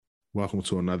Welcome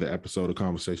to another episode of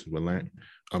Conversations with Lamp.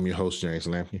 I'm your host, James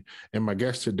Lampion, and my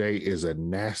guest today is a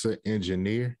NASA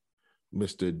engineer,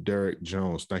 Mr. Derek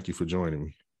Jones. Thank you for joining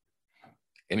me.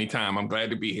 Anytime. I'm glad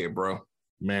to be here, bro.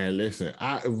 Man, listen,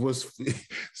 I'm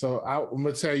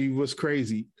gonna tell you what's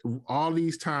crazy. All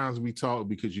these times we talk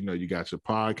because you got your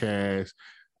podcast,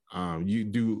 you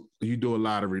do a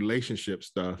lot of relationship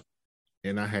stuff,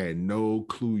 and I had no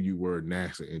clue you were a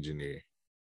NASA engineer.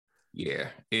 Yeah,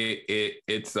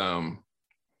 it's something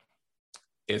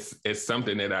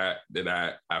that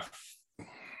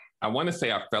I want to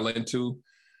say I fell into,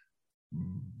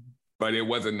 but it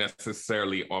wasn't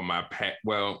necessarily on my path.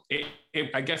 Well,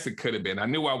 I guess it could have been. I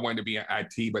knew I wanted to be in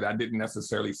IT, but I didn't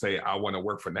necessarily say I want to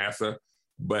work for NASA.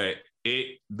 But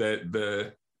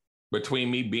the between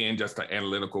me being just an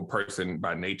analytical person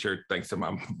by nature, thanks to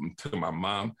my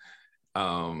mom,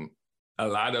 a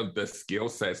lot of the skill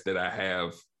sets that I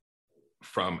have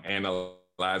from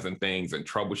analyzing things and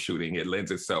troubleshooting, it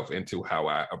lends itself into how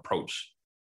I approach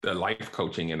the life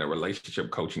coaching and the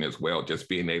relationship coaching as well, just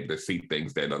being able to see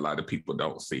things that a lot of people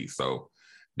don't see. So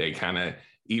they kind of,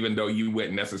 even though you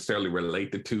wouldn't necessarily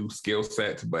relate the two skill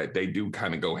sets, but they do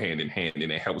kind of go hand in hand,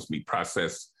 and it helps me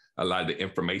process a lot of the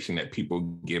information that people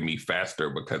give me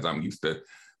faster because I'm used to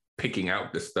picking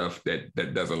out the stuff that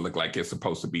doesn't look like it's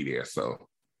supposed to be there.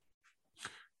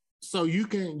 So you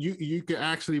can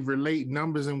actually relate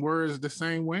numbers and words the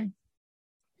same way?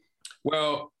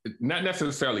 Well, not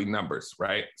necessarily numbers,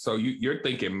 right? So you're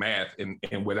thinking math, and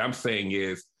what I'm saying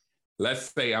is,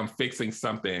 let's say I'm fixing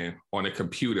something on a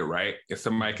computer, right? If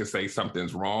somebody can say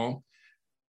something's wrong,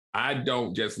 I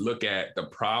don't just look at the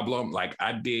problem. Like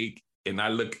I dig and I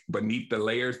look beneath the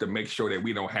layers to make sure that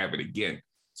we don't have it again.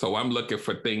 So I'm looking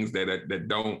for things that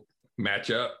don't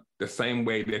match up. The same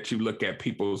way that you look at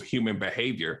people's human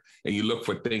behavior and you look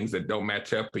for things that don't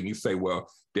match up and you say, well,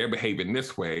 they're behaving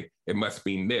this way, it must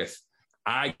mean this.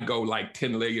 I go like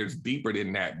 10 layers deeper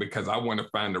than that because I want to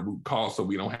find the root cause so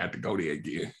we don't have to go there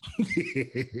again.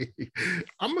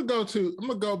 I'm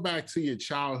gonna go back to your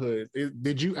childhood.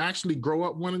 Did you actually grow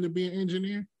up wanting to be an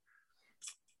engineer?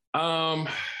 I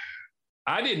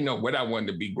didn't know what I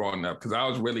wanted to be growing up because I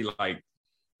was really like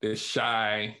this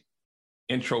shy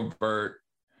introvert,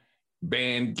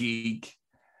 band geek,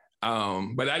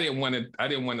 but I didn't want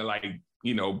to like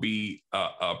be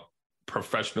a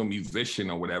professional musician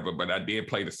or whatever. But I did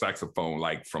play the saxophone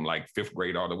like from like 5th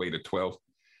grade all the way to 12th,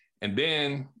 and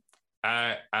then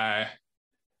I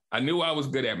knew I was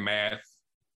good at math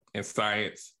and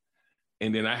science,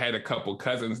 and then I had a couple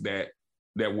cousins that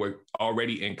were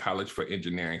already in college for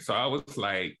engineering. So I was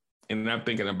like, and I'm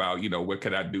thinking about what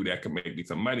could I do that could make me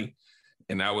some money,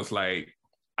 and I was like,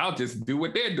 I'll just do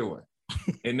what they're doing.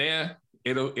 And then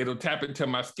it'll tap into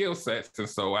my skill sets. And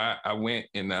so I went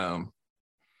and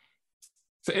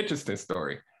it's an interesting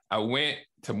story. I went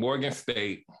to Morgan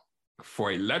State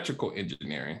for electrical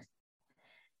engineering.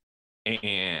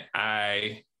 And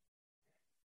I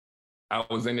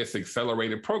was in this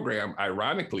accelerated program,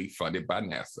 ironically funded by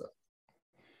NASA.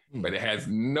 But it has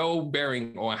no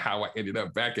bearing on how I ended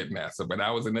up back at NASA. But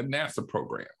I was in the NASA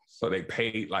program. So they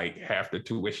paid like half the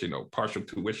tuition or partial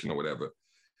tuition or whatever.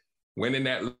 Went in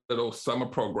that little summer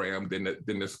program, then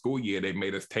the school year, they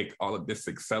made us take all of this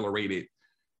accelerated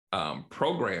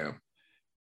program.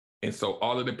 And so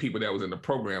all of the people that was in the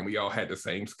program, we all had the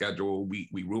same schedule. We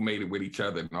roommated with each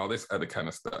other and all this other kind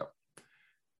of stuff.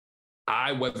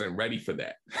 I wasn't ready for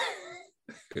that.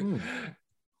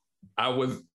 I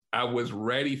was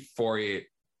ready for it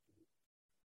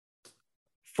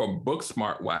from book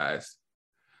smart wise.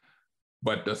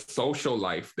 But the social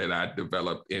life that I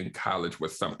developed in college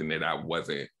was something that I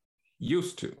wasn't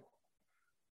used to.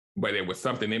 But it was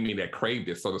something in me that craved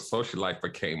it. So the social life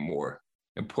became more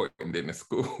important than the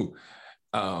school,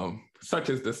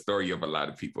 such as the story of a lot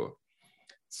of people.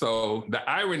 So the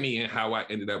irony in how I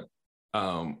ended up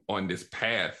on this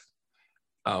path,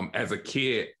 as a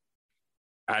kid,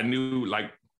 I knew,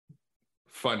 like,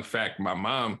 fun fact, my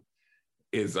mom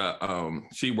is,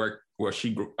 she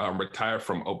retired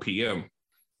from OPM,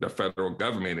 the federal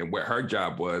government. And what her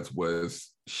job was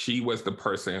she was the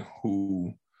person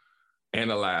who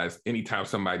analyzed anytime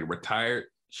somebody retired,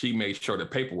 she made sure the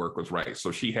paperwork was right.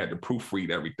 So she had to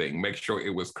proofread everything, make sure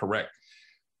it was correct,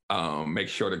 make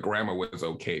sure the grammar was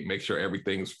okay, make sure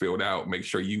everything was filled out, make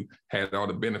sure you had all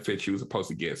the benefits you were supposed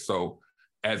to get. So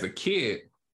as a kid,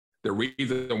 the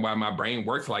reason why my brain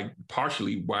works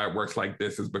partially why it works like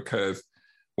this is because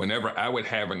whenever I would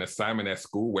have an assignment at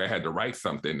school where I had to write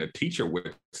something, the teacher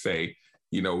would say,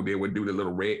 they would do the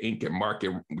little red ink and mark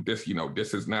it, this,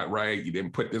 this is not right. You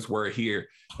didn't put this word here.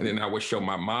 And then I would show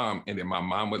my mom, and then my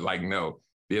mom was like, no,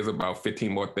 there's about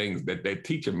 15 more things that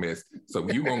teacher missed. So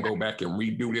you're going to go back and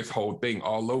redo this whole thing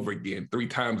all over again 3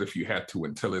 times if you have to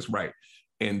until it's right.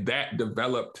 And that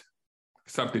developed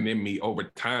something in me over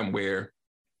time where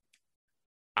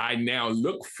I now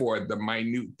look for the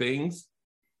minute things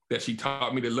that she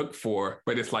taught me to look for,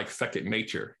 but it's like second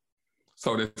nature.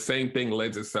 So the same thing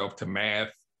lends itself to math,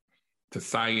 to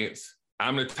science.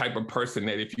 I'm the type of person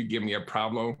that if you give me a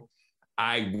problem,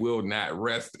 I will not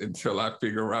rest until I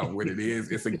figure out what it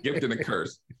is. It's a gift and a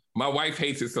curse. My wife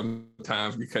hates it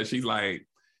sometimes because she's like,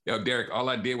 yo, Derek, all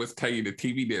I did was tell you the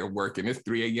TV didn't work and it's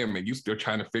 3 a.m. and you still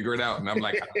trying to figure it out. And I'm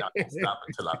like, I'm not gonna stop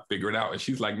until I figure it out. And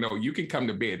she's like, no, you can come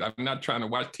to bed. I'm not trying to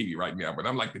watch TV right now. But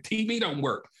I'm like, the TV don't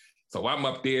work. So I'm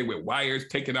up there with wires,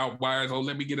 taking out wires. Oh,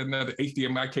 let me get another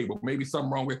HDMI cable. Maybe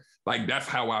something wrong with, like, that's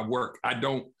how I work.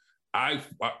 I'm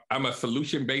a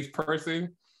solution-based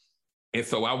person. And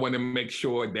so I want to make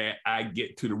sure that I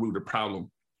get to the root of the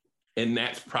problem. And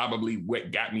that's probably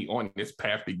what got me on this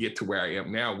path to get to where I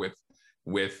am now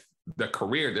with the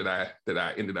career that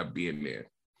I ended up being there.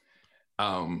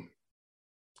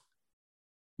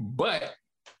 But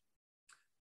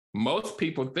most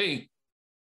people think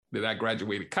that I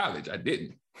graduated college. I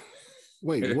didn't.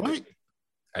 Wait, what?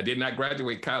 I did not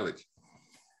graduate college.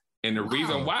 And the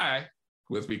reason why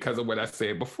was because of what I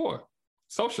said before,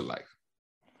 social life.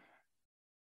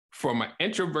 From an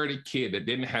introverted kid that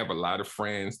didn't have a lot of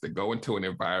friends, to go into an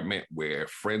environment where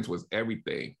friends was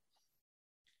everything,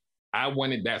 I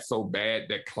wanted that so bad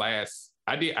that class,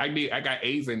 I got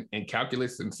A's in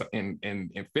calculus and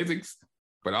in physics,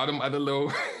 but all them other little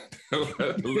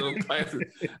classes,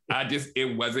 I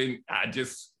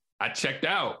checked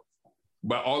out.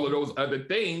 But all of those other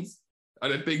things are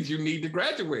the things you need to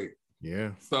graduate.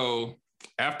 Yeah. So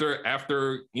after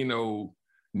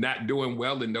not doing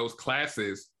well in those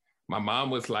classes, my mom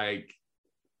was like,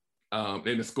 and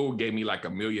the school gave me like a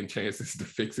million chances to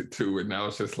fix it too. And I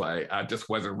was just like, I just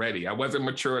wasn't ready. I wasn't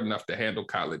mature enough to handle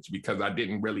college because I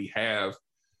didn't really have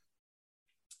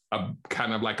a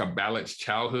kind of like a balanced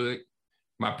childhood.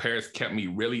 My parents kept me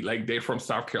really, like, they're from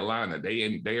South Carolina.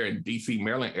 They're in DC,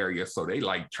 Maryland area. So they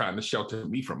like trying to shelter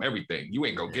me from everything. You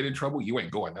ain't gonna get in trouble. You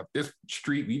ain't going up this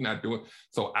street. You're not doing.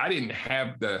 So I didn't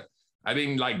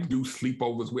like do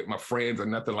sleepovers with my friends or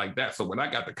nothing like that. So when I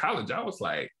got to college, I was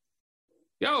like,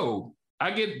 yo,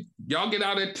 y'all get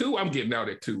out at 2, I'm getting out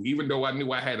at 2. Even though I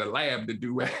knew I had a lab to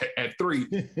do at 3,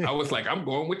 I was like, I'm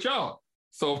going with y'all.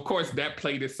 So of course that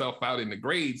played itself out in the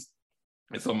grades.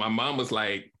 And so my mom was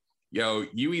like, yo,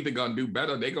 you either gonna do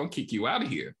better, they're gonna kick you out of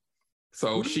here.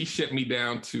 So she shipped me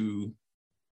down to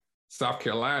South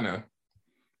Carolina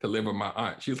to live with my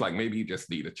aunt. She was like, maybe you just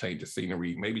need a change of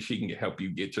scenery. Maybe she can help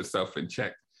you get yourself in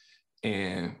check.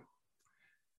 And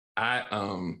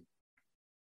I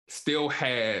still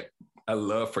had a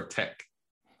love for tech.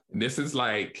 And this is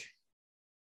like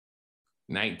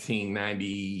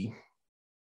 1990.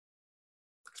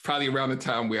 It's probably around the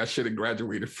time where I should have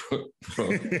graduated from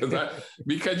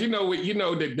because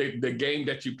the game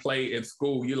that you play in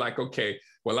school, you're like, okay,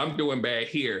 well, I'm doing bad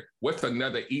here. What's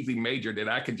another easy major that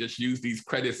I could just use these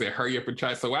credits and hurry up and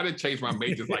try? So I didn't change my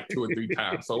majors like 2 or 3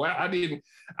 times. So I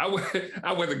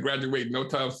wasn't graduating no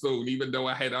time soon, even though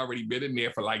I had already been in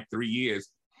there for like 3 years.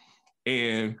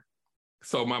 And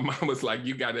so my mom was like,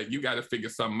 you gotta figure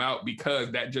something out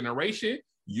because that generation,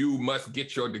 you must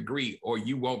get your degree or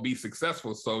you won't be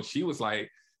successful. So she was like,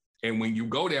 and when you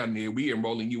go down there, we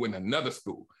enrolling you in another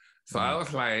school. So I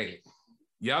was like,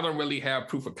 y'all don't really have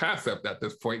proof of concept at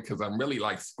this point because I'm really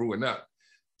like screwing up.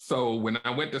 So when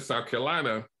I went to South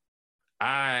Carolina,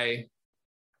 I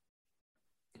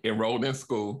enrolled in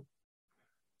school,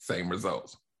 same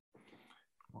results.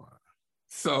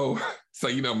 So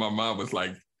my mom was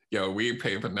like, yo, we ain't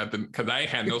paying for nothing because I ain't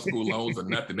had no school loans or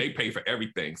nothing. They pay for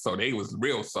everything. So they was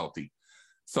real salty.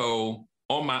 So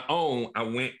on my own, I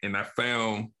went and I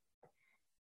found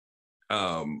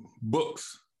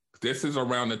books. This is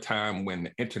around the time when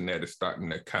the internet is starting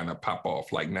to kind of pop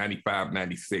off, like 95,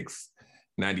 96,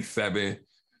 97,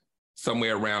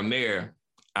 somewhere around there.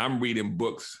 I'm reading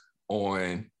books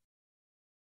on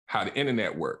how the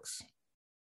internet works,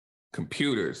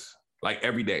 computers, like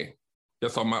every day,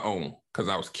 just on my own, because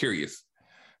I was curious,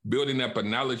 building up a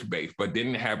knowledge base, but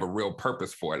didn't have a real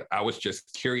purpose for it. I was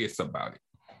just curious about it.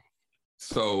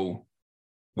 So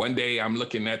one day I'm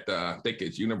looking at I think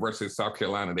it's University of South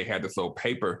Carolina, they had this little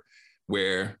paper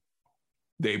where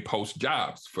they post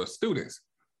jobs for students.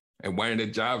 And one of the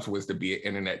jobs was to be an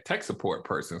internet tech support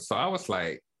person. So I was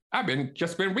like, I've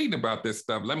just been reading about this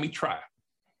stuff. Let me try.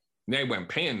 And they weren't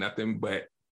paying nothing, but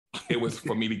it was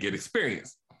for me to get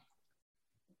experience.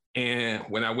 And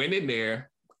when I went in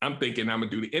there, I'm thinking I'm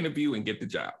gonna do the interview and get the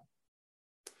job.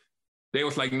 They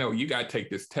was like, no, you gotta take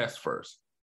this test first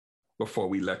before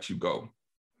we let you go.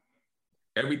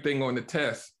 Everything on the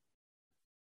test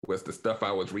was the stuff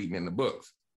I was reading in the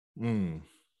books.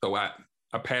 So I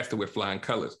passed it with flying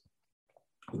colors.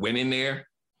 Went in there,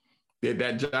 did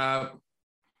that job,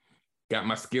 got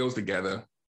my skills together.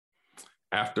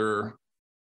 After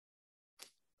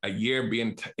a year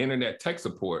being internet tech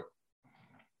support,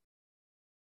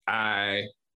 I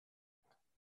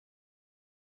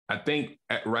think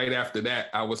right after that,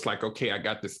 I was like, okay, I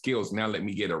got the skills. Now let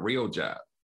me get a real job.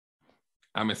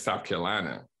 I'm in South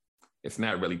Carolina. It's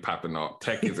not really popping off.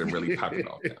 Tech isn't really popping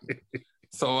off.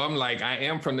 So I'm like, I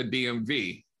am from the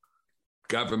DMV,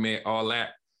 government, all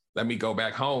that. Let me go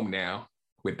back home now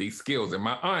with these skills. And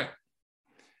my aunt,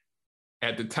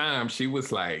 at the time, she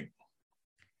was like,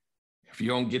 if you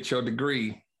don't get your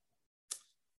degree,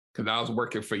 because I was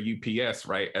working for UPS,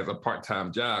 right, as a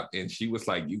part-time job. And she was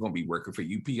like, you're going to be working for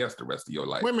UPS the rest of your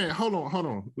life. Wait a minute. Hold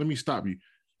on. Let me stop you.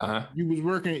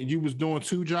 You was doing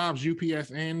 2 jobs,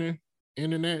 UPS and the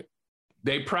internet?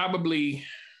 They probably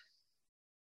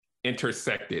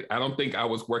intersected. I don't think I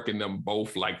was working them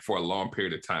both like for a long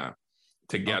period of time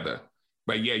together. Okay.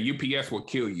 But yeah, UPS will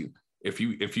kill you.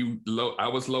 I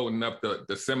was loading up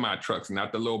the semi trucks,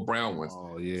 not the little brown ones.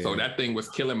 Oh, yeah. So that thing was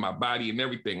killing my body and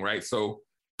everything, right? So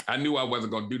I knew I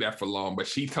wasn't going to do that for long,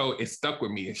 but it stuck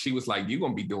with me. And she was like, you're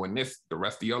going to be doing this the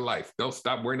rest of your life. Don't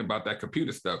stop worrying about that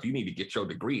computer stuff. You need to get your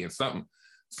degree in something.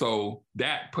 So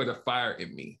that put a fire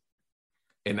in me.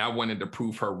 And I wanted to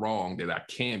prove her wrong that I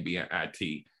can be in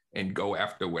IT and go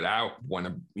after what I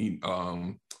wanted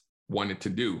to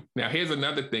do. Now, here's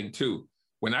another thing too.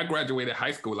 When I graduated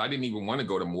high school, I didn't even want to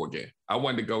go to Morgan. I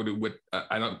wanted to go to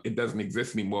it doesn't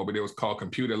exist anymore, but it was called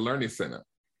Computer Learning Center.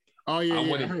 Oh yeah, I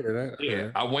heard of that.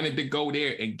 Yeah, I wanted to go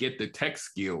there and get the tech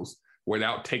skills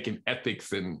without taking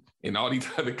ethics and all these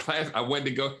other classes. I wanted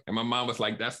to go, and my mom was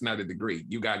like, "That's not a degree.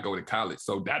 You got to go to college."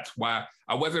 So that's why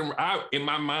in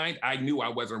my mind, I knew I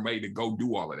wasn't ready to go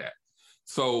do all of that.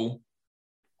 So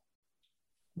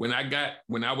when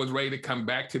I was ready to come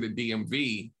back to the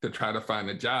DMV to try to find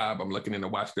a job, I'm looking in the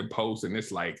Washington Post, and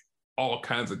it's like all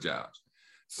kinds of jobs.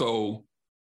 So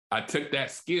I took that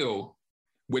skill,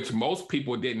 which most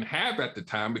people didn't have at the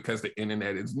time because the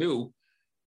internet is new.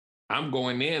 I'm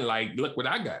going in like, look what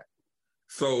I got.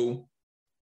 So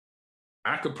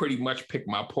I could pretty much pick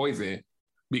my poison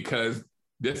because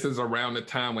this is around the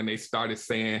time when they started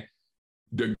saying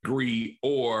degree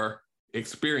or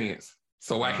experience.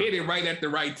 So I hit it right at the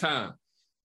right time.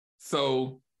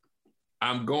 So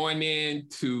I'm going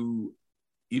into,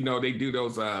 they do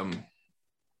those,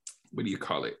 what do you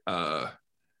call it?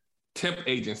 Temp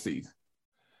agencies.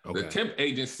 Okay. The temp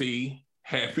agency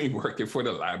had me working for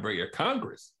the Library of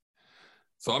Congress.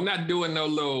 So I'm not doing no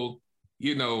little,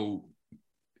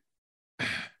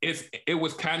 it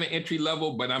was kind of entry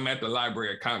level, but I'm at the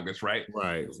Library of Congress, right?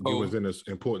 Right. So it was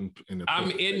important.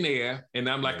 I'm in there and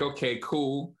I'm like, okay,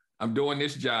 cool. I'm doing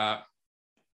this job.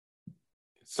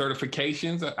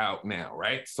 Certifications are out now,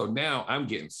 right? So now I'm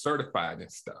getting certified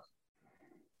and stuff.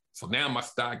 So now my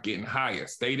stock getting higher.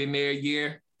 Stayed in there a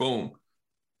year, boom.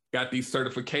 Got these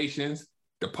certifications,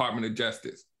 Department of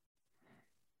Justice.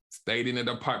 Stayed in the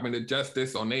Department of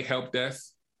Justice on their help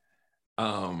desk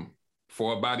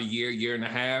for about a year and a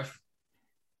half.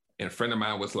 And a friend of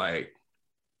mine was like,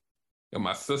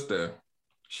 my sister,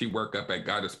 she worked up at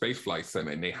Goddard Space Flight Center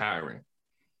and they hiring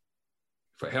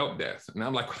for help desk. And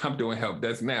I'm like, I'm doing help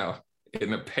desk now.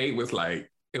 And the pay was like,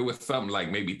 it was something like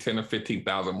maybe 10 or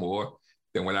 15,000 more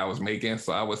than what I was making.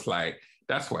 So I was like,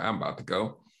 that's where I'm about to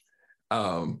go.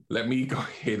 Let me go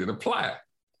ahead and apply.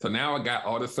 So now I got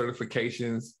all the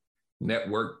certifications,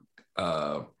 network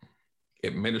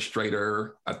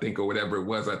administrator, I think, or whatever it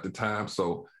was at the time.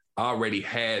 So I already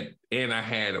had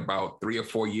about 3 or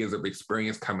 4 years of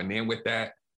experience coming in with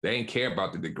that. They didn't care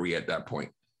about the degree at that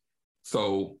point.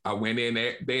 So I went in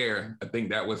there, I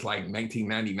think that was like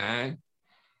 1999.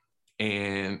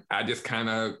 And I just kind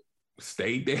of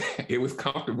stayed there. It was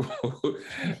comfortable.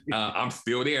 I'm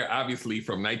still there, obviously,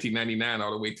 from 1999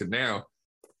 all the way to now.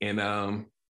 And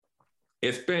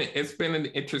it's been an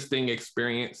interesting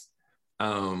experience.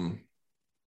 A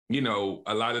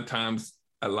lot of times,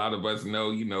 a lot of us know,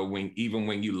 when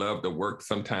you love the work,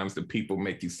 sometimes the people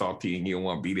make you salty and you don't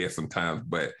want to be there sometimes.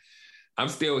 But I'm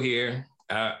still here.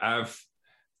 I've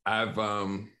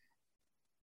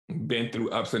been through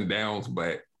ups and downs,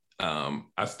 but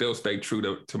I still stay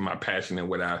true to my passion and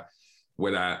what I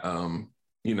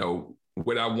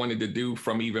wanted to do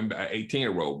from even an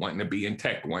 18-year-old, wanting to be in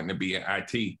tech, wanting to be in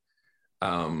IT.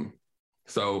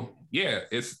 So yeah,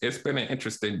 it's been an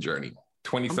interesting journey.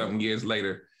 20 something years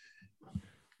later.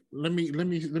 Let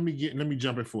me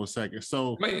jump in for a second.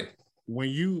 So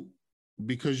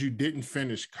because you didn't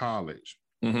finish college,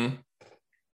 mm-hmm.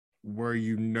 were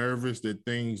you nervous that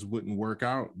things wouldn't work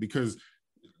out? Because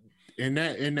in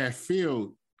that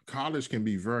field, college can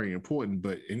be very important,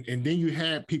 but and then you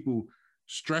had people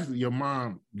stressing your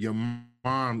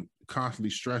mom constantly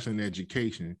stressing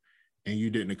education, and you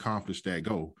didn't accomplish that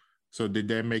goal. So did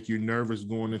that make you nervous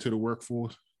going into the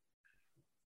workforce?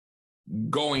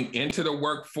 Going into the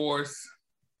workforce,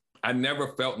 I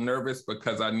never felt nervous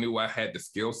because I knew I had the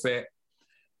skill set.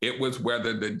 It was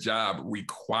whether the job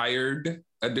required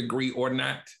a degree or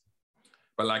not.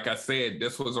 But like I said,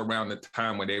 this was around the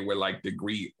time when they were like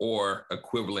degree or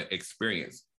equivalent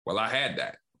experience. Well, I had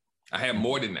that. I had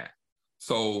more than that.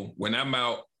 So when I'm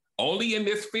out, only in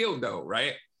this field though,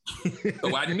 right?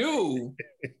 So I knew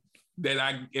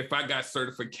that if I got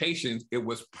certifications, it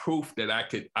was proof that I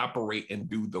could operate and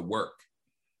do the work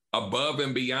above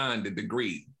and beyond the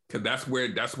degree. Because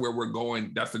that's where we're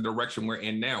going. That's the direction we're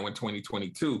in now in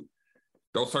 2022.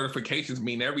 Those certifications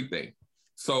mean everything.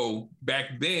 So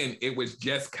back then, it was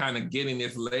just kind of getting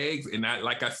its legs. And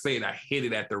like I said, I hit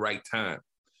it at the right time.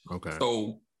 Okay.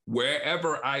 So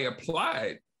wherever I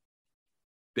applied,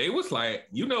 they was like,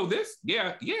 you know this?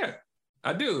 Yeah,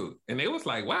 I do. And they was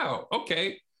like, wow,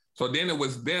 okay. So then it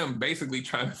was them basically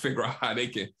trying to figure out how they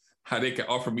can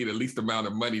offer me the least amount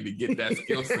of money to get that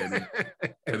skill set.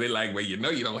 And they're like, well, you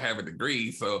don't have a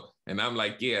degree. So, and I'm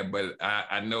like, yeah, but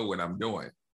I know what I'm doing.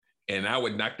 And I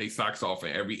would knock their socks off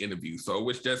in every interview. So it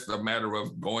was just a matter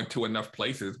of going to enough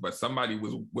places, but somebody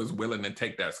was willing to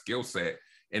take that skill set.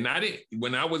 And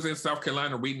when I was in South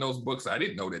Carolina reading those books, I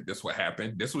didn't know that this would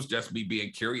happen. This was just me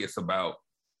being curious about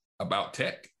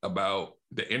tech, about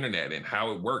the internet and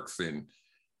how it works. And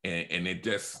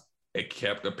it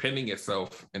kept appending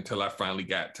itself until I finally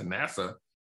got to NASA.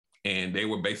 And they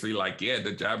were basically like, yeah,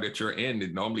 the job that you're in,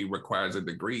 it normally requires a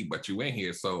degree, but you in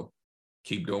here. So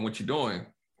keep doing what you're doing.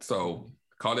 So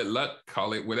call it luck,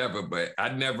 call it whatever. But I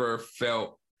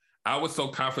was so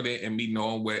confident in me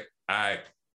knowing what I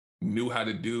knew how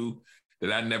to do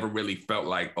that I never really felt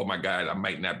like, oh my God, I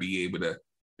might not be able to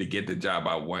get the job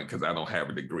I want because I don't have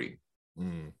a degree.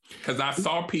 Because I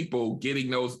saw people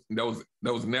getting those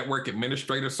network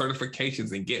administrator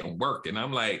certifications and getting work. And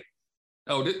I'm like,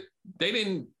 oh, they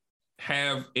didn't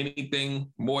have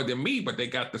anything more than me, but they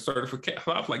got the certification.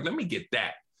 So I was like, let me get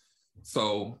that.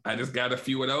 So I just got a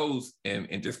few of those and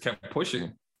just kept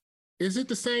pushing. Is it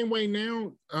the same way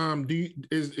now? Do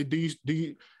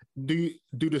the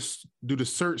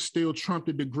cert still trump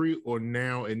the degree, or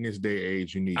now in this day and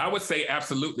age you need? I would say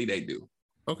absolutely they do.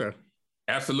 Okay.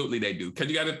 Absolutely they do. Because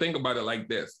you got to think about it like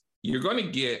this. You're going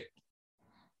to get,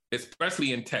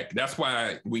 especially in tech, that's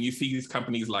why when you see these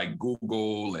companies like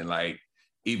Google and like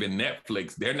even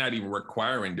Netflix, they're not even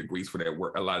requiring degrees for their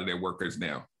work, a lot of their workers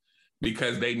now,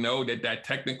 because they know that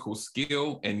technical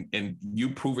skill and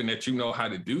you proving that you know how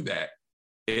to do that,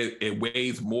 it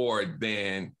weighs more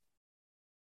than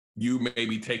you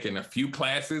maybe taking a few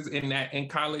classes in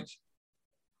college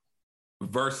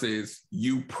versus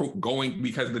you going,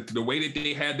 because the way that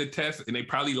they had the test, and they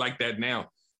probably like that now,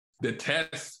 the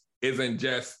test isn't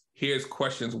just here's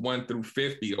questions 1 through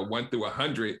 50 or 1 through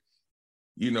 100,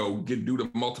 do the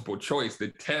multiple choice. The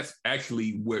test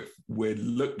actually would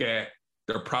look at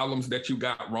the problems that you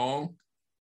got wrong,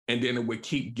 and then it would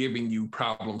keep giving you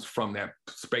problems from that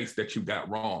space that you got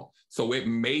wrong. So it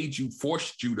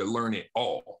forced you to learn it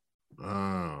all.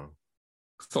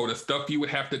 So the stuff you would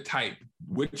have to type,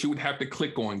 what you would have to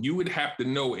click on, you would have to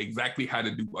know exactly how to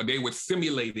do, or they would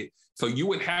simulate it. So you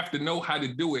would have to know how to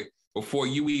do it before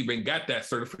you even got that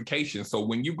certification. So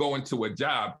when you go into a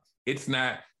job, it's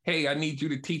not, hey, I need you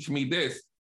to teach me this.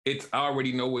 It's I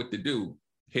already know what to do.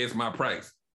 Here's my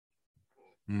price.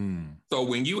 So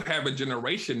when you have a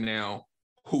generation now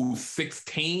who's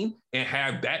 16 and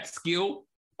have that skill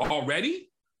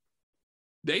already,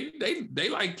 they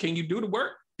like, can you do the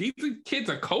work? These kids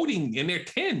are coding and they're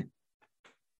 10.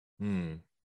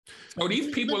 So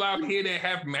these people out here that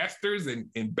have masters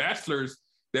and bachelors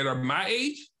that are my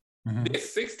age,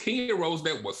 there's 16-year-olds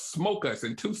that will smoke us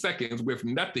in 2 seconds with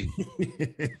nothing.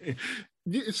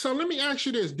 So let me ask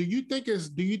you this. Do you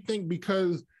think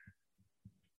because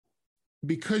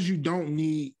you don't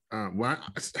need, I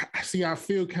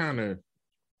feel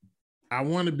I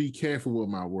want to be careful with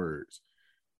my words.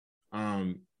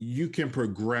 You can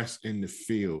progress in the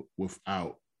field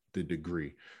without the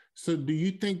degree. So do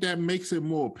you think that makes it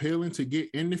more appealing to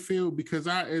get in the field? Because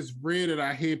it's rare that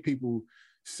I hear people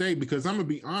say, because I'm going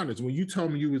to be honest, when you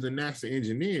told me you was a NASA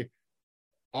engineer,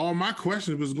 all my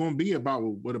questions was going to be about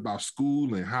what about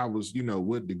school and how was,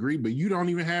 what degree, but you don't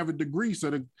even have a degree. So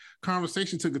the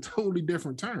conversation took a totally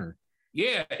different turn.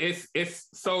 Yeah, it's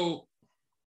so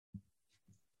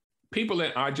people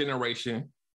in our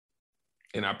generation,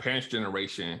 in our parents'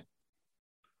 generation,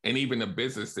 and even the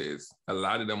businesses, a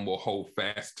lot of them will hold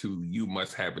fast to you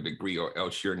must have a degree or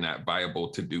else you're not viable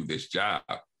to do this job.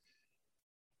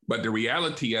 But the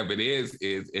reality of it is,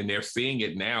 and they're seeing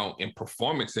it now in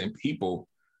performance in people,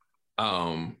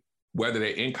 whether they're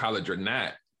in college or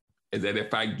not, is that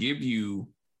if I give you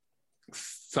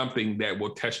something that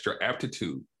will test your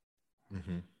aptitude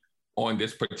on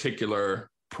this particular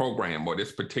program or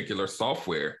this particular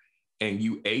software, and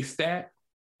you ace that,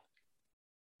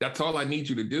 that's all I need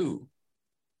you to do.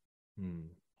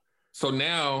 So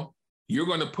now you're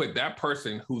going to put that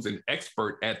person who's an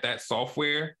expert at that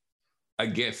software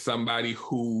against somebody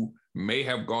who may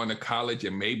have gone to college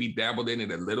and maybe dabbled in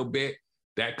it a little bit.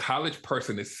 That college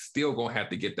person is still going to have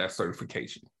to get that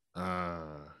certification.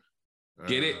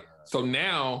 Get it? So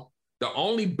now the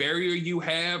only barrier you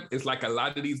have is like a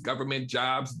lot of these government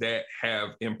jobs that have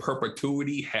in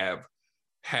perpetuity have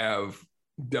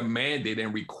demanded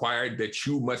and required that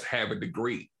you must have a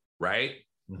degree, right?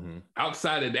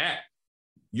 Outside of that,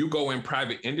 you go in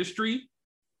private industry,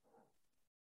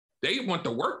 they want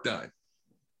the work done.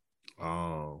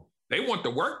 They want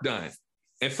the work done.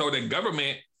 And so the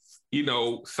government,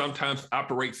 sometimes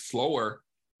operates slower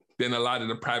than a lot of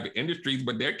the private industries,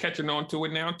 but they're catching on to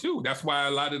it now too. That's why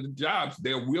a lot of the jobs,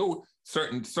 there will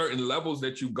certain levels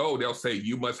that you go, they'll say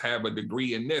you must have a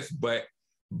degree in this, but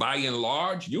by and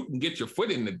large, you can get your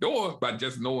foot in the door by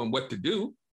just knowing what to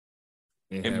do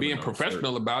and being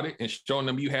professional about it and showing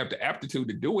them you have the aptitude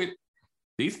to do it.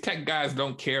 These tech guys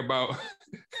don't care about,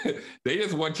 they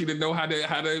just want you to know how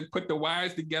to put the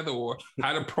wires together or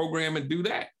how to program and do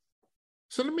that.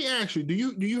 So let me ask you, do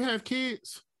you have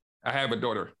kids? I have a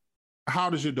daughter. How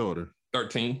old is your daughter?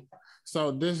 13.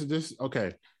 So this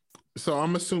okay. So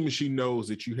I'm assuming she knows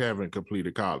that you haven't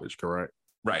completed college, correct?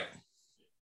 Right.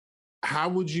 How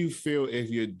would you feel if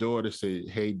your daughter said,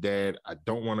 "Hey, Dad, I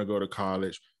don't want to go to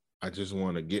college. I just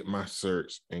want to get my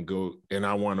certs and go, and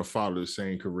I want to follow the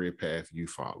same career path you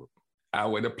followed"? I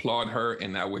would applaud her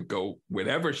and I would go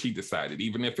whatever she decided,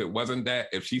 even if it wasn't that,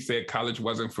 if she said college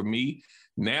wasn't for me.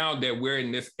 Now that we're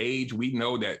in this age, we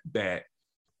know that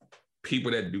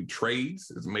people that do trades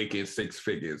is making six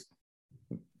figures.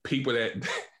 People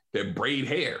that braid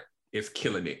hair is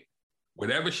killing it.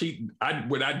 What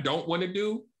I don't want to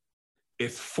do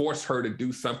is force her to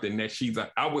do something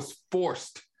that I was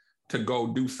forced to go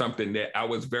do something that I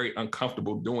was very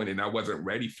uncomfortable doing and I wasn't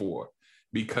ready for,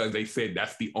 because they said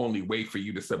that's the only way for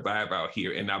you to survive out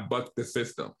here. And I bucked the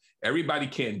system. Everybody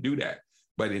can't do that.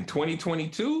 But in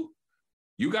 2022,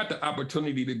 you got the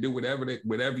opportunity to do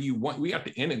whatever you want. We got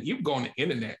the internet. You can go on the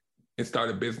internet and start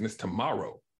a business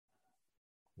tomorrow.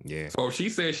 Yeah. So if she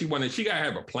said she got to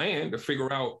have a plan to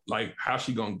figure out like how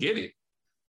she going to get it.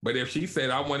 But if she said,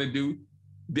 I want to do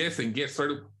this and get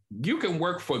certain, you can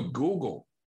work for Google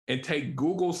and take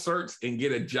Google certs and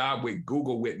get a job with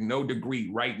Google with no degree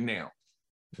right now.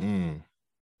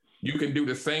 You can do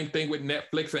the same thing with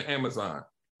Netflix and Amazon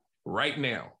right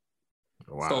now.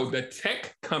 Wow. So the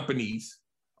tech companies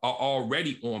are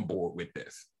already on board with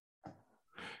this.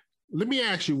 Let me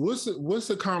ask you, what's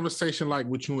the conversation like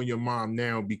with you and your mom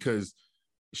now? Because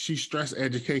she stressed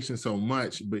education so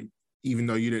much, but even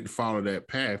though you didn't follow that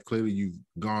path, clearly you've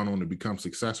gone on to become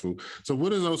successful. So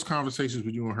what are those conversations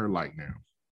with you and her like now?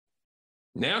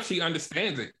 Now she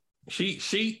understands it.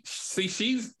 She's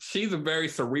a very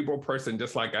cerebral person,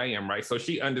 just like I am, right? So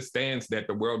she understands that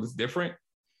the world is different.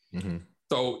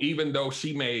 So even though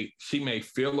she may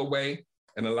feel a way,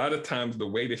 and a lot of times the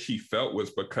way that she felt was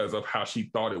because of how she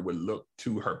thought it would look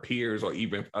to her peers or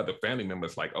even other family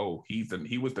members, like, oh, he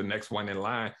was the next one in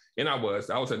line. And I was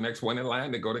the next one in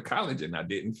line to go to college and I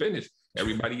didn't finish.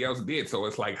 Everybody else did. So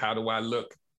it's like, how do I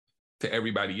look to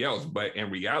everybody else? But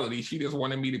in reality, she just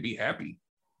wanted me to be happy.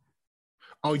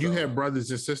 Oh, you have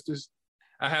brothers and sisters?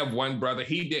 I have one brother.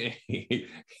 He didn't.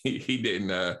 He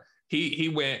didn't.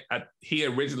 He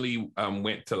originally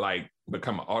went to like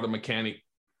become an auto mechanic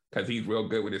because he's real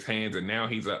good with his hands, and now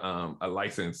he's a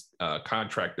licensed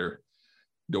contractor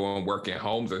doing work in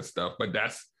homes and stuff. But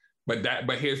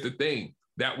here's the thing: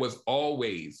 that was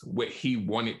always what he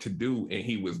wanted to do, and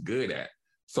he was good at.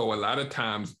 So a lot of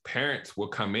times, parents will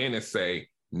come in and say,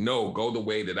 "No, go the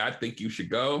way that I think you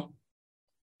should go."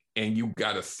 And you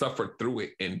got to suffer through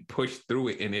it and push through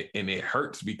it. And it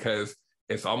hurts because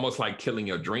it's almost like killing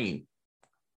your dream.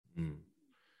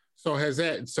 So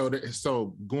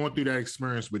so going through that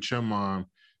experience with your mom,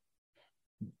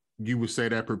 you would say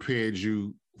that prepared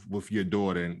you with your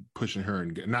daughter and pushing her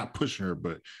and not pushing her,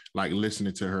 but like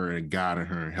listening to her and guiding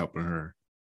her and helping her?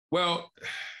 Well,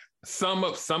 some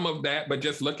of that, but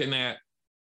just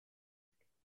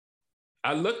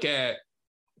I look at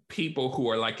people who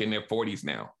are like in their 40s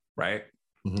now, right?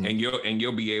 Mm-hmm. And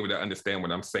you'll be able to understand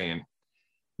what I'm saying.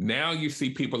 Now you see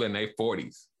people in their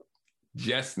 40s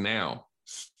just now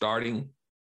starting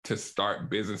to start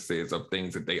businesses of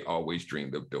things that they always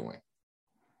dreamed of doing.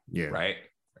 Yeah. Right?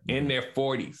 Mm-hmm. In their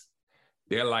 40s.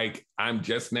 They're like, I'm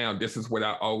just now, this is what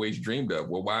I always dreamed of.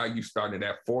 Well, why are you starting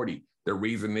at 40? The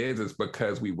reason is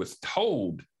because we was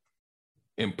told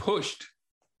and pushed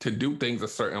to do things a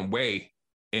certain way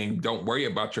and don't worry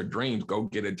about your dreams. Go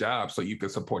get a job so you can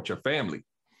support your family.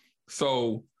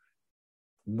 So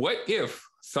what if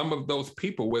some of those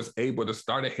people was able to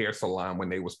start a hair salon when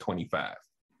they was 25?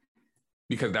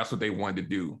 Because that's what they wanted to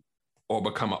do, or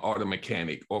become an auto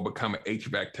mechanic or become an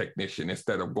HVAC technician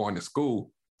instead of going to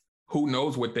school. Who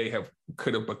knows what they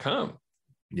could have become?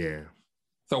 Yeah.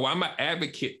 So I'm an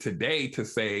advocate today to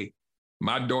say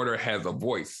my daughter has a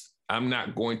voice. I'm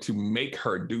not going to make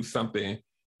her do something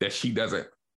that she doesn't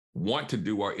want to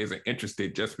do or isn't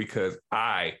interested just because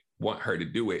I want her to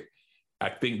do it. I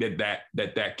think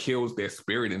that kills their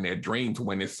spirit and their dreams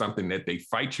when it's something that they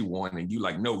fight you on and you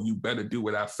like, no, you better do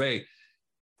what I say.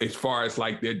 As far as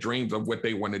like their dreams of what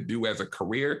they want to do as a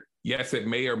career, yes, it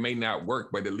may or may not work,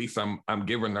 but at least I'm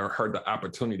giving her the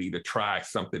opportunity to try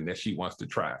something that she wants to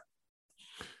try.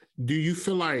 Do you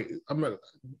feel like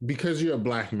because you're a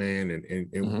Black man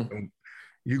and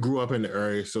you grew up in the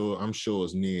area, so I'm sure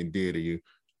it's near and dear to you.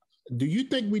 Do you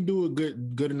think we do a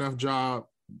good enough job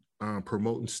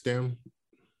promoting STEM?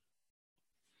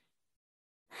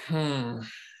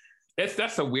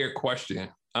 That's a weird question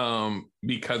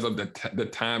because of the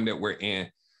time that we're in.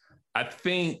 I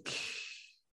think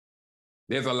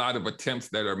there's a lot of attempts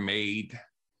that are made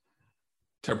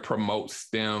to promote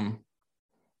STEM.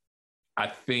 I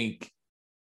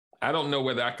don't know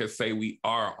whether I could say we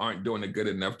aren't doing a good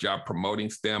enough job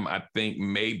promoting STEM. I think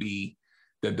maybe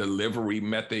the delivery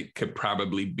method could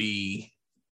probably be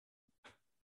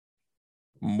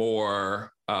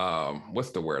more, what's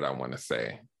the word I want to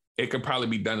say? It could probably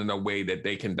be done in a way that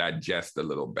they can digest a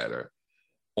little better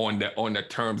on the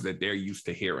terms that they're used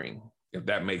to hearing, if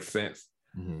that makes sense.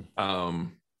 Mm-hmm.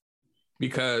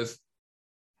 Because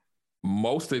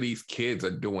most of these kids are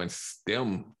doing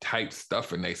STEM type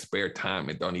stuff in their spare time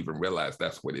and don't even realize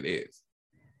that's what it is.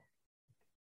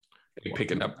 They're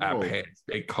picking up iPads,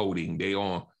 they coding, they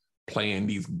on playing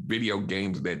these video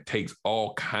games that takes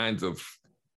all kinds of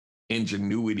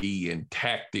ingenuity and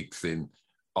tactics and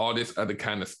all this other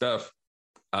kind of stuff.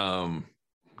 The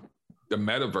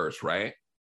metaverse, right?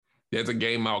 There's a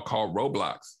game out called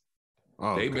Roblox.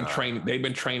 Oh, they've been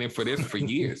training for this for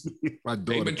years.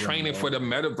 They've been training for the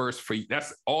metaverse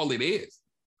that's all it is.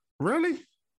 Really?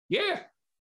 Yeah.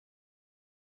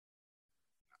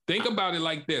 Think about it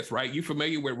like this, right? You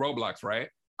familiar with Roblox, right?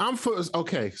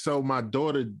 Okay. So my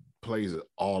daughter plays it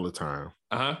all the time.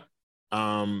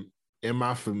 Am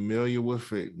I familiar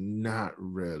with it? Not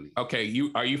really. Okay,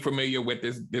 are you familiar with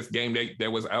this game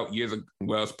that was out years ago?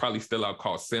 Well, it's probably still out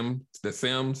called The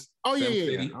Sims. Oh,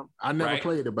 yeah. I never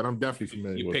played it, but I'm definitely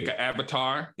familiar with it. You pick an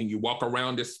avatar and you walk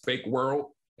around this fake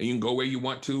world and you can go where you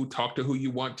want to, talk to who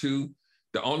you want to.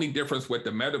 The only difference with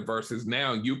the metaverse is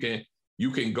now you can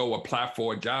go apply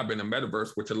for a job in the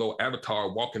metaverse with your little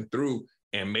avatar walking through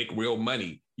and make real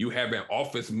money. You having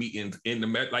office meetings in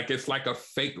like it's like a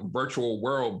fake virtual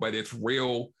world, but it's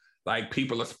real. Like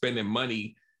people are spending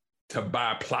money to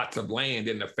buy plots of land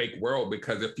in the fake world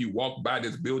because if you walk by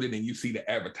this building and you see the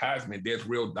advertisement, there's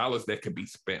real dollars that could be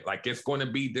spent. Like it's going to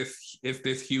be this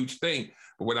huge thing.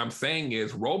 But what I'm saying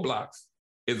is Roblox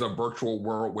is a virtual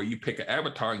world where you pick an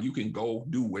avatar and you can go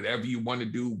do whatever you want to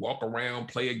do, walk around,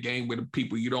 play a game with the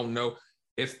people you don't know.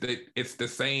 It's the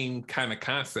same kind of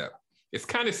concept. It's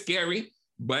kind of scary,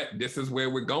 but this is where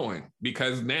we're going.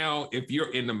 Because now if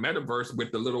you're in the metaverse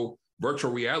with the little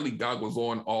virtual reality goggles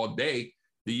on all day,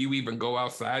 do you even go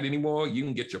outside anymore? You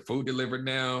can get your food delivered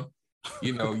now.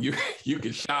 You know, you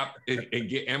can shop and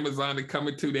get Amazon to come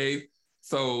in 2 days.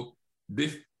 So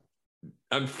this,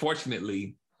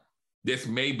 unfortunately, this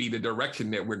may be the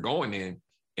direction that we're going in.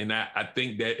 And I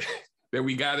think that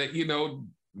we gotta,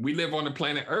 we live on the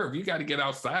planet Earth. You got to get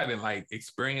outside and like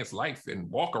experience life and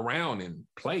walk around and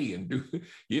play and do,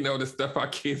 the stuff our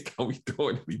kids don't be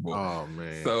doing anymore. Oh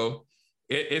man. So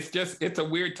it's a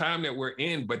weird time that we're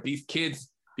in, but these kids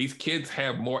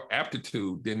have more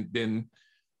aptitude than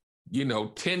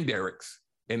 10 Derek's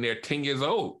and they're 10 years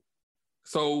old.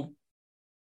 So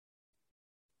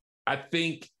I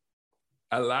think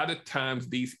a lot of times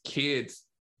these kids,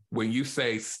 when you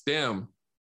say STEM,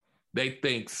 they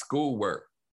think schoolwork.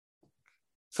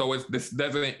 So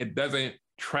it doesn't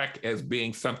track as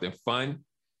being something fun.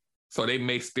 So they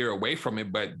may steer away from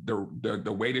it, but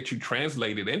the way that you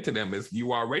translate it into them is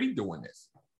you already doing this.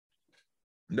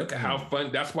 Look at how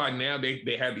fun. That's why now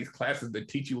they have these classes that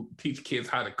teach kids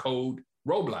how to code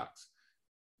Roblox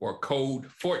or code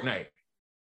Fortnite.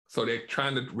 So they're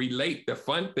trying to relate the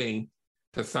fun thing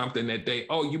to something that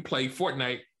you play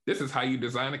Fortnite. This is how you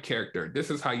design a character. This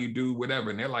is how you do whatever.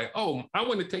 And they're like, oh, I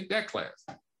want to take that class.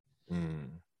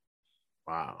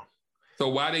 Wow. So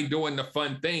while they doing the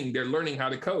fun thing, they're learning how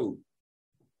to code.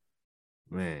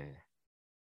 Man.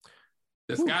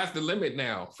 The sky's the limit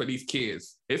now for these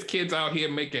kids. It's kids out here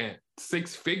making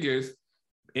 6 figures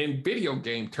in video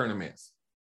game tournaments.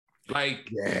 Like,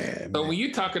 yeah, so man. When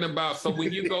you're talking about, so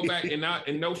when you go back and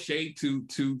no shade to,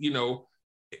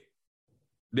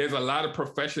 there's a lot of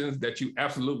professions that you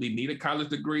absolutely need a college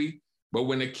degree, but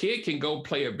when a kid can go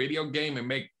play a video game and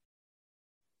make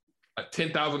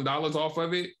 $10,000 off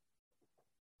of it,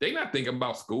 they're not thinking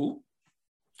about school.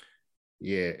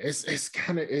 Yeah, it's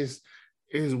kind of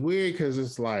it's weird because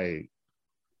it's like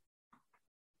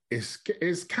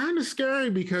it's kind of scary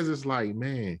because it's like,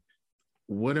 man,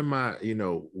 what am I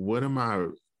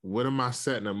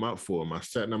setting them up for? Am I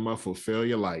setting them up for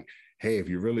failure? Like, hey, if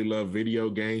you really love video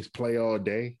games, play all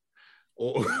day.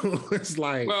 Or it's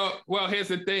like, well, here's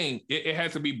the thing. It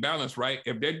has to be balanced, right?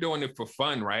 If they're doing it for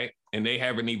fun, right? And they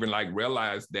haven't even like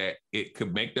realized that it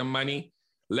could make them money,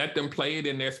 let them play it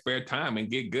in their spare time and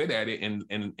get good at it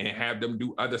and have them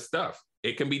do other stuff.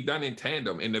 It can be done in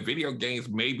tandem. And the video games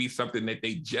may be something that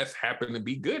they just happen to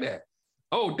be good at.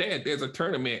 Oh, Dad, there's a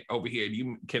tournament over here.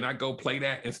 Can I go play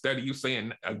that instead of you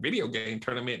saying a video game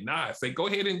tournament? Nah, I say go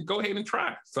ahead and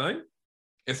try, son.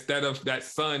 Instead of that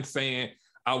son saying,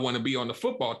 I want to be on the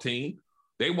football team,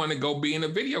 they want to go be in a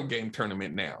video game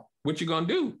tournament now. What you gonna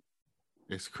do?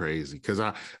 It's crazy because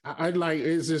I like,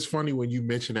 it's just funny when you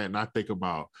mention that and I think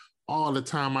about all the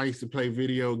time I used to play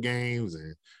video games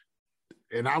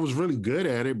and I was really good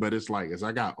at it, but it's like as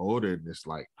I got older, it's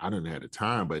like I didn't have the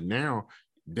time. But now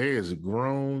there's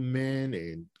grown men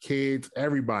and kids,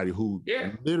 everybody who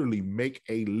literally make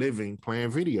a living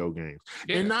playing video games.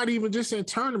 Yeah. And not even just in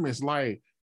tournaments. Like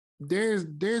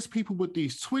there's people with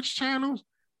these Twitch channels,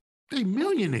 they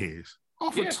millionaires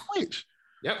off of Twitch.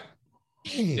 Yep.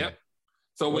 Damn. Yep.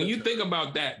 So when you think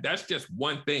about that, that's just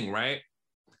one thing, right?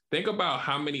 Think about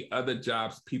how many other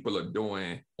jobs people are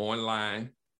doing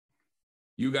online.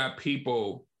 You got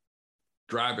people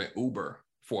driving Uber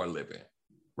for a living,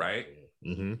 right?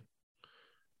 Mm-hmm.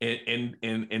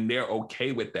 And they're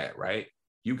okay with that, right?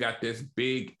 You got this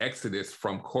big exodus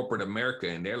from corporate America,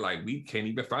 and they're like, we can't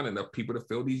even find enough people to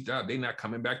fill these jobs. They're not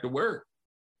coming back to work.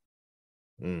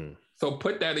 So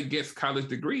put that against college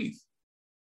degrees.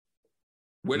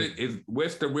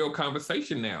 What's the real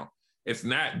conversation now? It's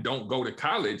not don't go to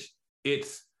college.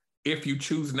 It's if you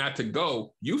choose not to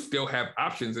go, you still have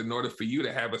options in order for you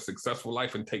to have a successful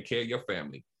life and take care of your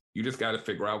family. You just got to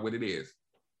figure out what it is.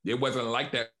 It wasn't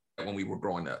like that when we were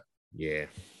growing up. Yeah.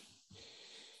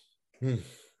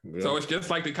 So it's just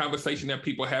like the conversation that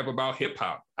people have about hip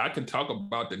hop. I can talk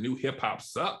about the new hip hop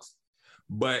sucks,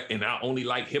 and I only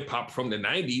like hip hop from the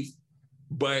 90s,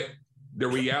 but the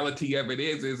reality of it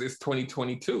is it's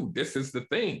 2022. This is the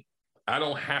thing. I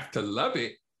don't have to love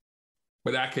it,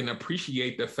 but I can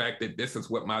appreciate the fact that this is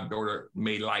what my daughter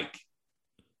may like.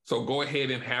 So go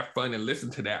ahead and have fun and listen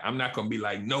to that. I'm not going to be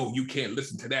like, no, you can't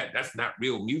listen to that. That's not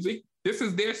real music. This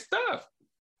is their stuff.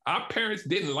 Our parents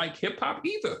didn't like hip hop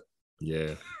either.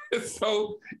 Yeah.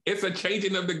 So it's a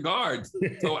changing of the guards.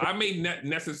 So I may not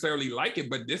necessarily like it,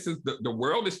 but this is the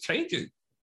world is changing.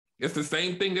 It's the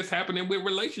same thing that's happening with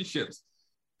relationships.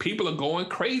 People are going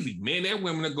crazy. Men and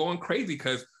women are going crazy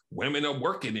because women are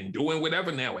working and doing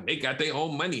whatever now, and they got their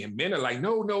own money. And men are like,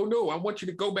 no, I want you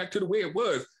to go back to the way it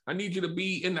was. I need you to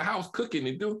be in the house cooking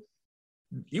and do.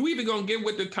 You either going to get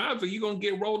with the times or you're going to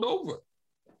get rolled over.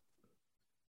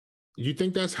 You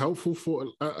think that's helpful for,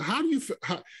 how do you,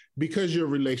 because you're a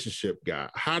relationship guy,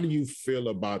 how do you feel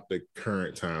about the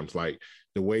current times, like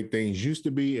the way things used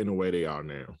to be and the way they are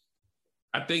now?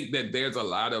 I think that there's a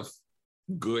lot of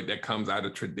good that comes out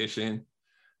of tradition,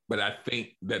 but I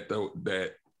think that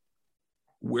that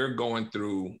we're going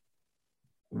through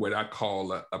what I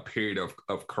call a period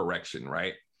of correction,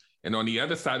 right? And on the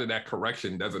other side of that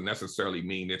correction doesn't necessarily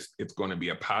mean it's going to be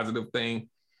a positive thing.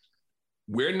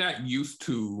 We're not used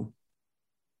to,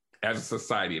 as a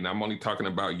society, and I'm only talking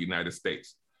about United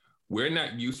States, we're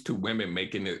not used to women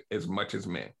making it as much as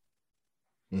men.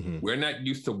 Mm-hmm. We're not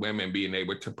used to women being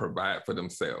able to provide for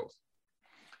themselves.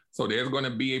 So there's going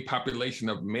to be a population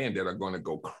of men that are going to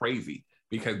go crazy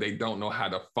because they don't know how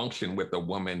to function with a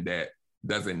woman that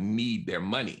doesn't need their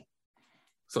money.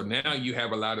 So now you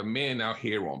have a lot of men out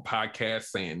here on podcasts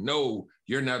saying, no,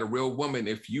 you're not a real woman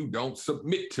if you don't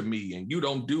submit to me and you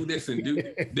don't do this and do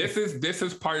this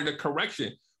is part of the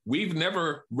correction. We've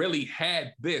never really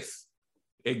had this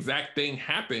exact thing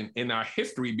happen in our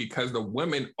history because the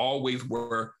women always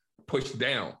were pushed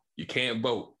down. You can't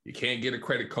vote. You can't get a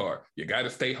credit card. You got to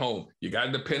stay home. You got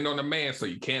to depend on the man, so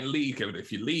you can't leave.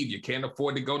 If you leave, you can't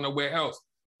afford to go nowhere else.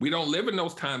 We don't live in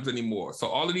those times anymore. So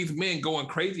all of these men going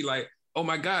crazy like, oh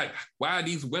my God, why are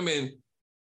these women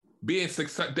being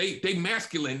successful? They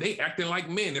masculine. They acting like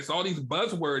men. It's all these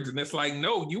buzzwords. And it's like,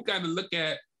 no, you got to look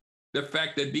at the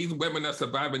fact that these women are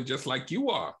surviving just like you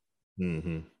are.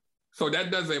 Mm-hmm. So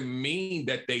that doesn't mean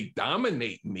that they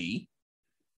dominate me.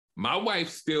 My wife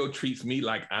still treats me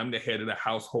like I'm the head of the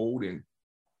household, and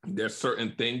there's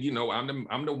certain things, you know,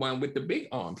 I'm the one with the big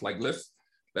arms. Like,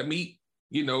 let me,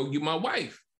 you know, you my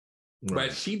wife. Right.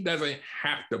 But she doesn't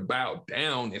have to bow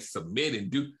down and submit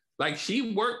and do, like,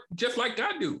 she worked just like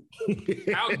I do.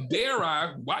 How dare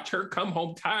I watch her come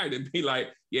home tired and be like,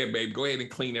 yeah, babe, go ahead and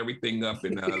clean everything up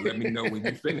and let me know when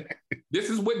you finish. This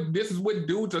is what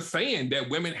dudes are saying that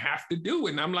women have to do.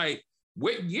 And I'm like,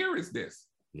 what year is this?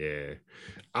 Yeah.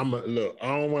 Look, I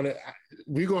don't want to,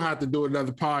 we're going to have to do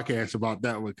another podcast about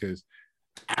that one because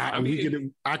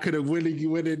I could have really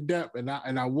went in depth and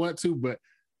I want to, but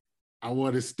I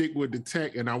want to stick with the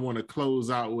tech and I want to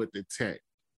close out with the tech.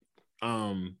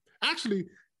 Actually,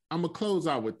 I'm going to close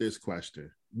out with this question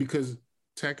because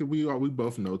tech, we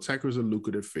both know tech is a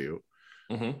lucrative field.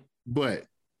 Mm-hmm. But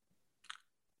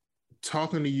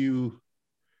talking to you,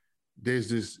 there's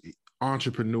this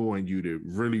entrepreneur in you that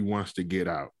really wants to get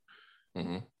out.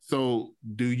 Mm-hmm. So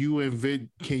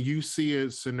can you see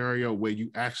a scenario where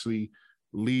you actually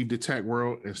leave the tech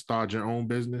world and start your own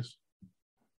business?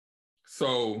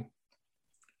 So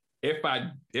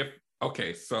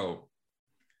so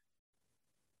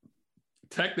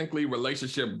technically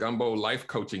Relationship Gumbo life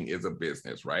coaching is a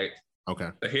business, right? Okay.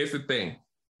 But here's the thing.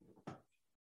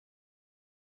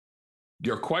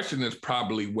 Your question is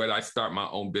probably, would I start my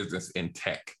own business in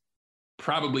tech?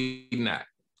 Probably not.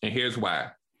 And here's why.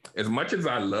 As much as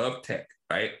I love tech,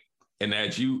 right? And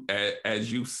as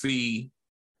you see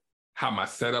how my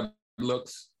setup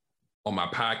looks on my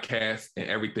podcast and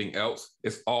everything else,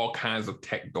 it's all kinds of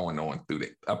tech going on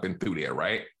up and through there,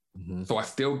 right? Mm-hmm. So I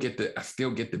still get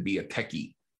to be a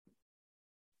techie.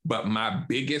 But my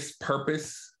biggest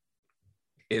purpose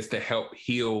is to help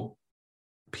heal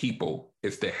people.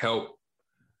 It's to help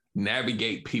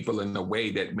navigate people in a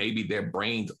way that maybe their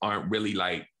brains aren't really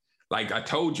like I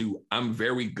told you, I'm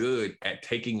very good at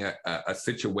taking a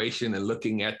situation and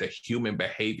looking at the human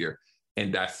behavior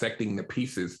and dissecting the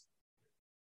pieces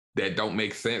that don't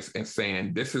make sense and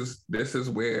saying, this is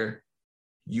where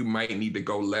you might need to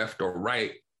go left or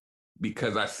right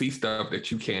because I see stuff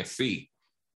that you can't see.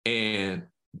 And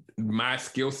my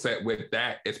skill set with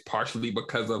that is partially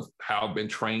because of how I've been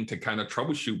trained to kind of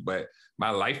troubleshoot, but my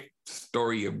life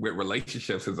story with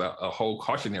relationships is a whole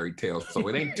cautionary tale. So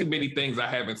it ain't too many things I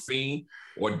haven't seen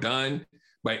or done,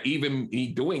 but even me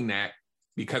doing that,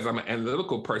 because I'm an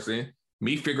analytical person,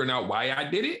 me figuring out why I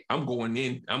did it, I'm going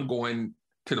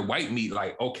to the white meat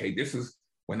like, okay, this is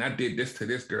when I did this to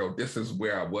this girl, this is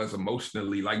where I was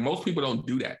emotionally. Like most people don't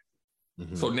do that.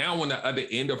 Mm-hmm. So now on the other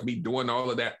end of me doing all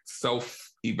of that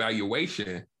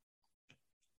self-evaluation,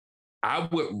 I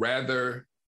would rather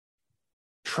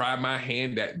try my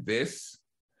hand at this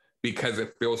because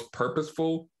it feels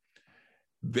purposeful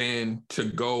than to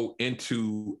go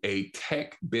into a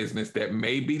tech business that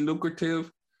may be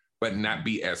lucrative, but not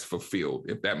be as fulfilled,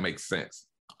 if that makes sense.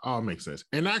 Oh, it makes sense.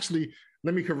 And actually,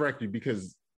 let me correct you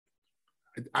because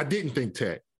I didn't think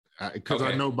tech because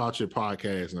I know about your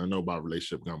podcast and I know about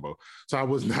Relationship Gumbo. So I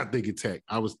was not thinking tech.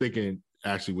 I was thinking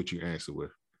actually what you answered with.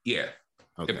 Yeah.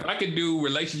 Okay. If I could do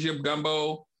Relationship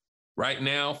Gumbo right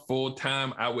now, full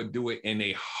time, I would do it in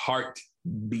a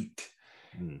heartbeat.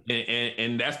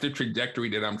 And that's the trajectory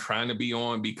that I'm trying to be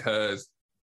on because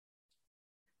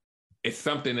it's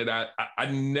something that I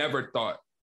never thought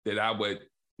that I would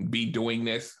be doing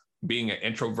this, being an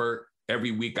introvert.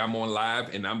 Every week I'm on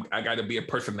live and I got to be a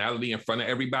personality in front of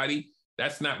everybody.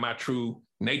 That's not my true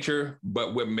nature.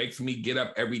 But what makes me get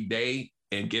up every day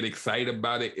and get excited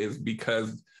about it is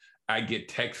because I get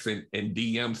texts and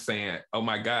DMs saying, oh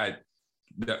my God,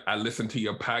 I listened to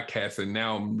your podcast and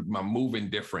now I'm moving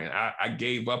different. I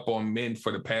gave up on men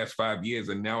for the past 5 years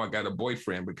and now I got a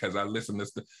boyfriend because I listened to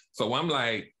this. So I'm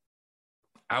like,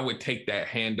 I would take that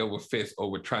hand over fist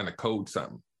over trying to code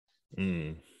something.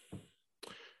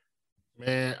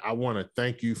 Man, I want to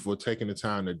thank you for taking the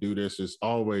time to do this. This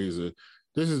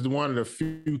is one of the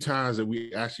few times that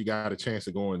we actually got a chance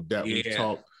to go in depth. Yeah. We've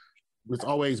talked. It's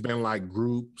always been like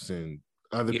groups and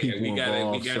other people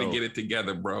involved. We gotta get it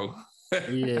together, bro.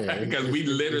 Yeah, because we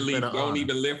literally don't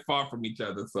even live far from each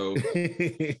other. So,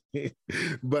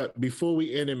 but before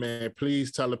we end it, man,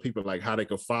 please tell the people like how they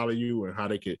can follow you and how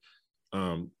they could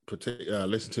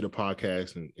listen to the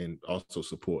podcast and also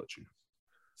support you.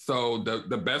 So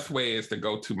the best way is to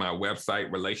go to my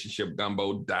website,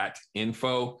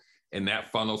 relationshipgumbo.info, and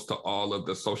that funnels to all of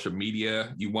the social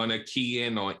media. You want to key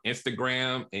in on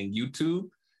Instagram and YouTube.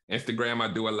 Instagram,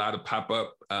 I do a lot of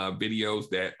pop-up videos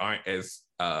that aren't as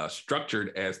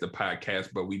structured as the podcast,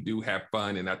 but we do have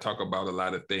fun, and I talk about a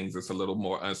lot of things. It's a little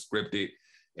more unscripted.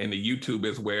 And the YouTube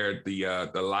is where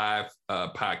the live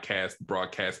podcast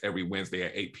broadcast every Wednesday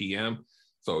at 8 p.m.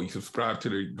 So you subscribe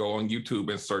go on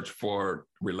YouTube and search for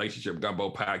Relationship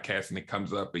Gumbo Podcast, and it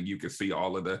comes up, and you can see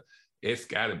all of it's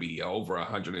got to be over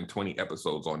 120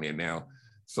 episodes on there now.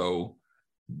 So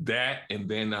that, and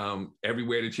then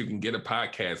everywhere that you can get a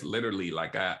podcast, literally,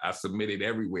 like I submit it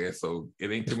everywhere. So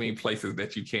it ain't too many places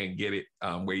that you can't get it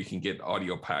where you can get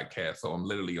audio podcasts. So I'm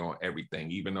literally on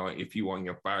everything. Even though if you on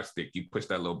your Fire Stick, you push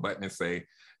that little button and say,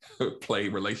 play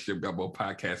Relationship Gumbo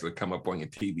Podcast, it'll come up on your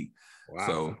TV. Wow.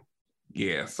 So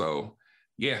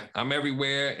I'm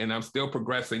everywhere, and I'm still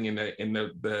progressing in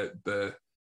the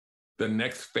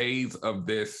next phase of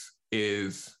this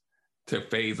is to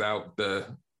phase out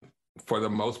for the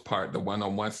most part, the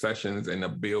one-on-one sessions and the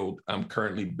build. I'm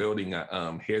currently building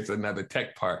here's another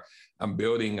tech part. I'm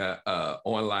building a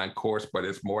online course, but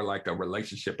it's more like a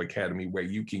relationship academy where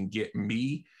you can get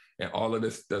me and all of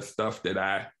the stuff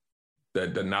that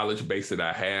the knowledge base that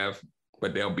I have,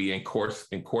 but they'll be in course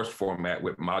format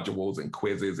with modules and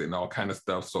quizzes and all kind of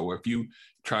stuff. So if you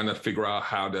trying to figure out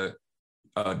how to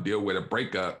deal with a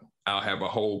breakup, I'll have a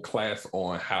whole class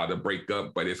on how to break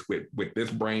up, but it's with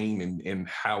this brain and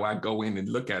how I go in and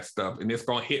look at stuff. And it's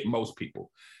going to hit most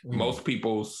people. Most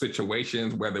people's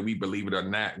situations, whether we believe it or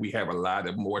not, we have a lot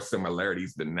of more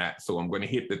similarities than that. So I'm going to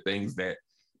hit the things that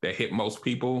hit most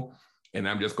people. And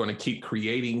I'm just going to keep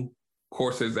creating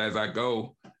courses as I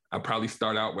go. I'll probably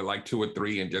start out with like 2 or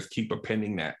 3 and just keep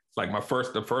appending that. Like the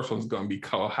first one's going to be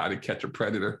called How to Catch a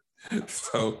Predator.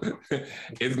 So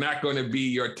it's not going to be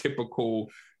your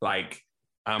typical, like,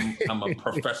 I'm a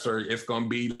professor. It's going to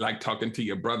be like talking to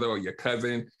your brother or your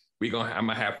cousin. I'm going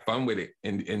to have fun with it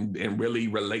and really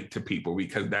relate to people,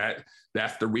 because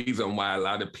that's the reason why a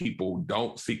lot of people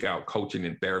don't seek out coaching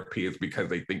and therapy, is because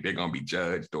they think they're going to be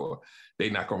judged or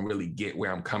they're not going to really get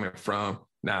where I'm coming from.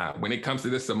 Nah, when it comes to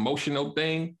this emotional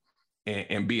thing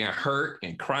and being hurt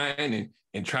and crying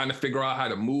and trying to figure out how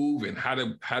to move and how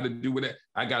to do with it,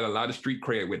 I got a lot of street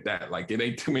cred with that. Like, it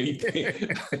ain't too many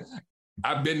things.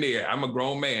 I've been there. I'm a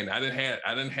grown man. I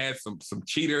done had some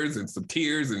cheaters and some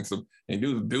tears and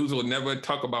dudes will never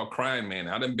talk about crying, man.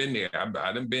 I done been there. I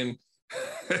done been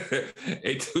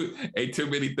ain't too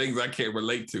many things I can't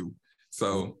relate to.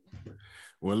 So,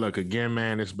 well, look, again,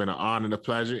 man, it's been an honor and a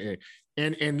pleasure.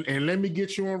 And let me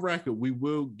get you on record. We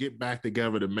will get back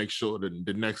together to make sure that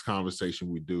the next conversation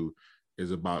we do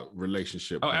is about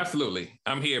relationship. Oh, absolutely.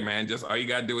 I'm here, man. Just all you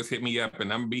got to do is hit me up,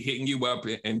 and I'm going to be hitting you up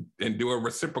and do a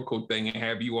reciprocal thing and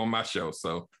have you on my show.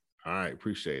 So, all right.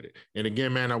 Appreciate it. And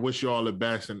again, man, I wish you all the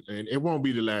best. And it won't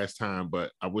be the last time,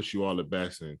 but I wish you all the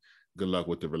best and good luck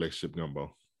with the Relationship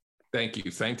Gumbo. Thank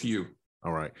you. Same to you.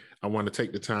 All right. I want to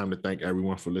take the time to thank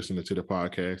everyone for listening to the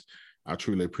podcast. I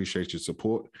truly appreciate your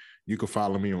support. You can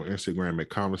follow me on Instagram at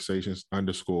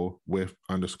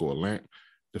conversations_with_Lamp.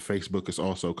 The Facebook is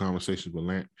also Conversations with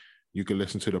Lamp. You can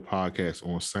listen to the podcast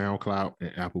on SoundCloud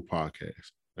and Apple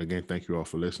Podcasts. Again, thank you all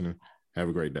for listening. Have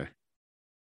a great day.